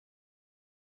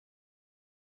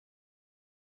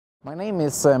My name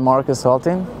is Kinc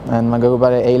Hultin, and I go by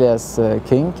the alias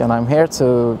Kinc, and I'm here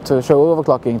to show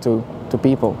overclocking to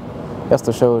people, just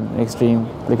to show extreme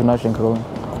liquid nitrogen cooling.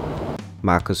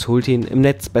 Kinc Hultin, im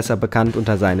Netz besser bekannt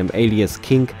unter seinem Alias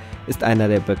Kinc, ist einer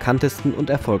der bekanntesten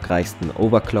und erfolgreichsten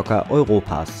Overclocker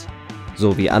Europas.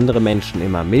 So wie andere Menschen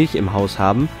immer Milch im Haus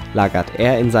haben, lagert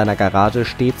er in seiner Garage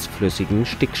stets flüssigen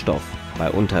Stickstoff bei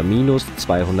unter minus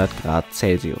 200 Grad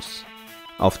Celsius.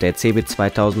 Auf der Cebit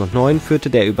 2009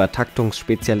 führte der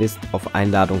Übertaktungs-Spezialist auf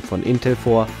Einladung von Intel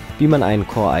vor, wie man einen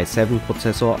Core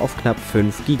i7-Prozessor auf knapp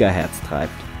 5 Gigahertz treibt.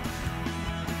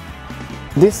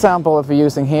 This sample that we're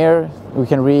using here, we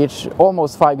can reach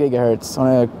almost 5 gigahertz on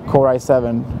a Core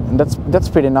i7, and that's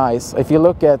pretty nice. If you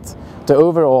look at the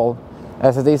overall,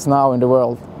 as it is now in the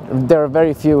world, there are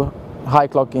very few high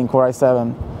clocking Core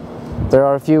i7. There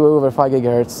are a few over 5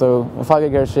 gigahertz, so a 5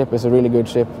 gigahertz chip is a really good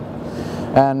chip.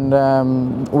 And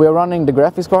we're running the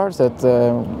graphics cards at,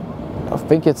 I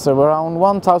think it's around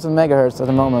 1000 megahertz at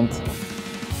the moment.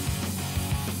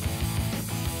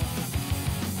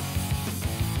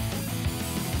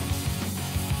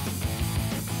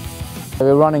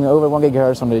 We're running over 1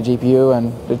 gigahertz on the GPU,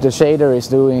 and the shader is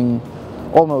doing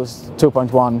almost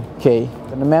 2.1K.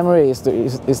 And the memory is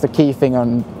the key thing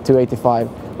on 285.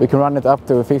 We can run it up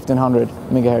to 1500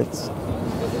 megahertz.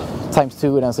 Times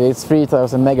 2, and so it's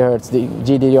 3000 megahertz the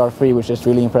GDDR3, which is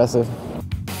really impressive.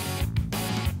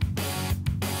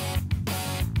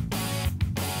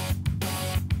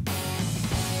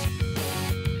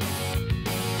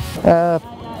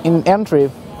 In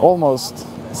entry, almost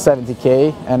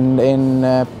 70K, and in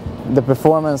the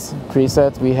performance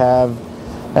preset we have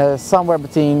somewhere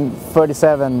between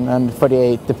 37 and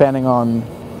 38, depending on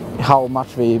how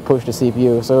much we push the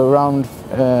CPU. So around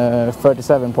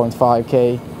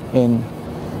 37.5K in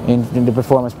the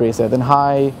performance preset, and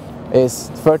high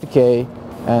is 30K,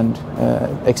 and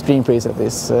extreme preset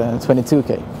is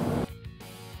 22K.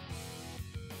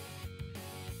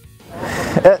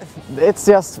 It's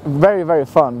just very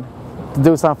fun to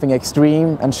do something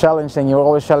extreme and challenging. You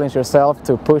always challenge yourself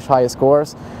to push higher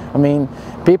scores. I mean,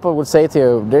 people would say to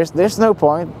you, there's no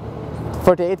point.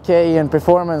 48K in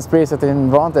performance preset in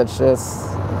Vantage,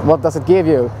 what does it give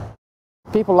you?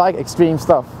 People like extreme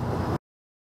stuff.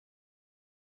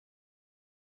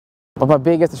 But my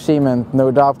biggest achievement, no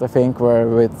doubt, I think, were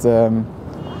with,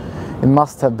 it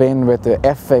must have been with the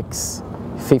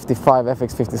FX55,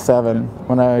 FX57,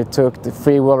 when I took the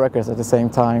 3 world records at the same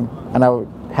time, and I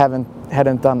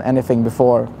hadn't done anything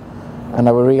before, and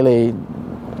I was really,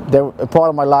 a part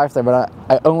of my life there, but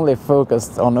I only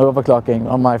focused on overclocking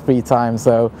on my free time,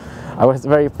 so I was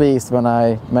very pleased when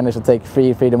I managed to take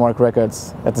 3 Freedom Mark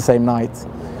records at the same night,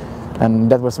 and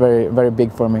that was very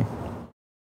big for me.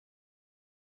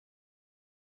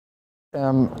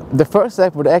 The first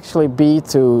step would actually be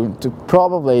to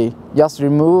probably just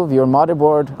remove your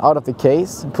motherboard out of the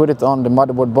case, put it on the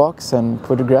motherboard box and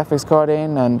put the graphics card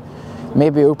in, and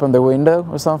maybe open the window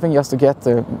or something just to get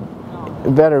a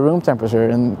better room temperature,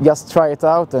 and just try it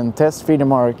out and test Freedom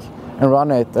Mark and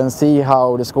run it and see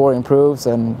how the score improves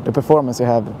and the performance you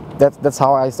have. That's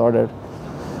how I started,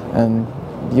 and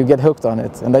you get hooked on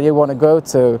it, and then you want to go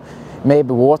to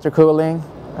maybe water cooling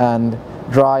and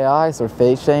dry ice or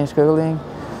phase change cooling,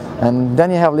 and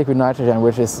then you have liquid nitrogen,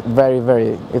 which is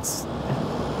it's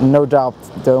no doubt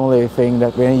the only thing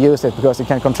that we use it, because you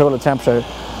can control the temperature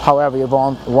however you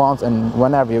want and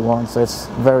whenever you want, so it's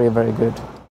very good.